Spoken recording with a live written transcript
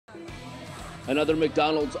Another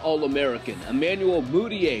McDonald's All-American, Emmanuel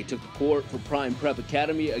Mudiay, took court for Prime Prep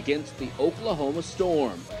Academy against the Oklahoma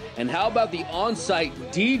Storm. And how about the on-site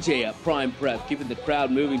DJ at Prime Prep, keeping the crowd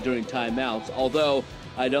moving during timeouts, although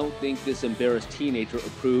I don't think this embarrassed teenager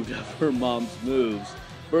approved of her mom's moves.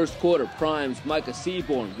 First quarter, Prime's Micah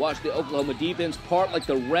Seaborn watched the Oklahoma defense part like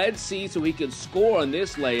the Red Sea so he could score on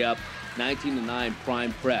this layup. 19-9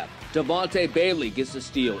 Prime Prep. Devontae Bailey gets the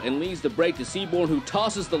steal and leads the break to Seaborn, who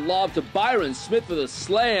tosses the lob to Byron Smith for the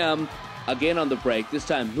slam. Again on the break, this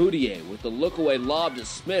time Mudiay with the look-away lob to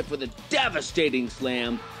Smith for the devastating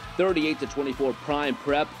slam. 38-24 Prime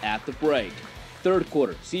Prep at the break. Third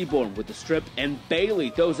quarter, Seaborn with the strip, and Bailey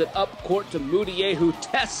throws it up court to Mudiay, who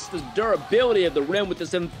tests the durability of the rim with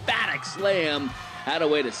this emphatic slam. Had a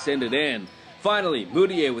way to send it in. Finally,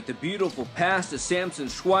 Mudiay with the beautiful pass to Samson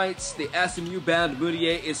Schweitz. The SMU-bound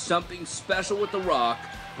Mudiay is something special with the rock.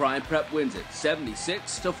 Prime Prep wins it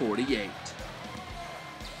 76-48.